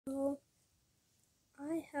So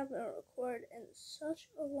I haven't recorded in such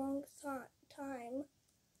a long time.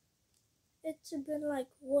 It's been like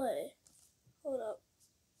what? Hold up.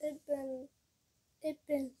 It's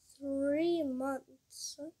been 3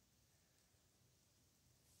 months.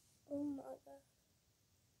 Oh my god.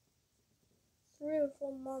 3 or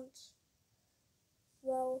 4 months.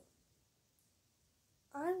 Well,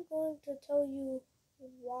 I'm going to tell you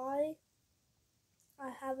why I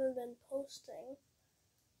haven't been posting.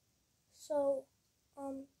 So,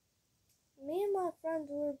 me and my friends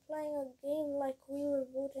were playing a game like we were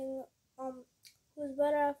voting who's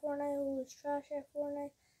better at Fortnite, who was trash at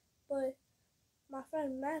Fortnite, but my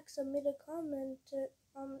friend Max made a comment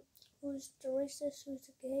who's the racist, who's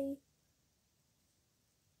gay,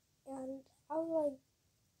 and I was like,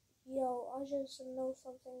 yo, I just know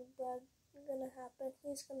something bad gonna happen.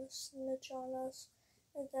 He's gonna snitch on us.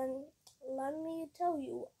 And then let me tell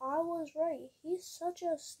you, I was right. He's such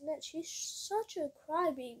a snitch. He's such a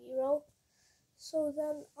crybaby, bro. So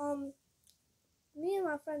then me and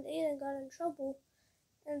my friend Aiden got in trouble,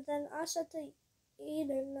 and then I said to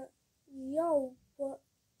Aiden, yo, but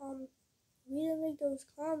we didn't make those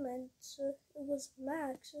comments. It was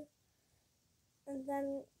Max. And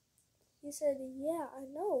then he said, yeah, I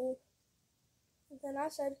know. And then I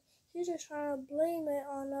said, he's just trying to blame it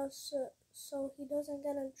on us so he doesn't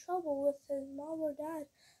get in trouble with his mom or dad.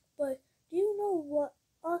 But do you know what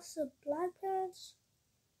us black parents,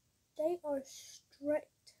 they are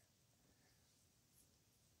strict.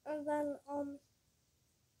 And then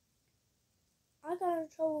I got in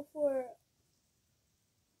trouble for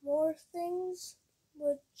more things,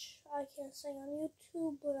 which I can't say on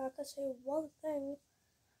YouTube, but I can say one thing.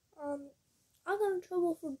 I got in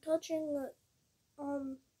trouble for touching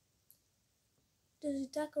this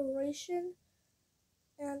decoration,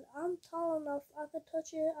 and I'm tall enough. I could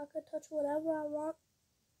touch it. I could touch whatever I want.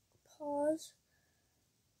 Pause.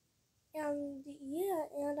 And yeah,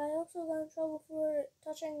 and I also got in trouble for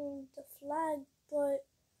touching the flag, but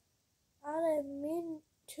I didn't mean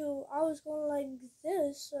to. I was going like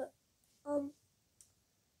this,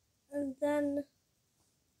 and then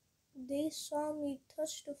they saw me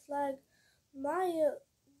touch the flag.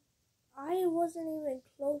 I wasn't even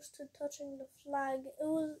close to touching the flag. It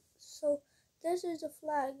was so. This is the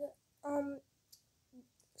flag.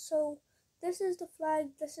 So this is the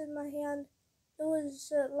flag. This is my hand. It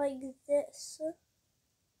was like this.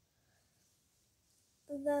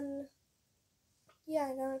 And then yeah,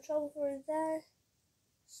 I got in trouble for that.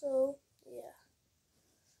 So yeah.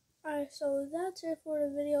 Alright, so that's it for the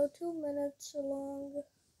video. 2 minutes long.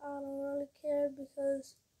 I don't really care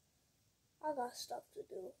because I got stuff to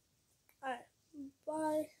do. Alright,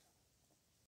 bye.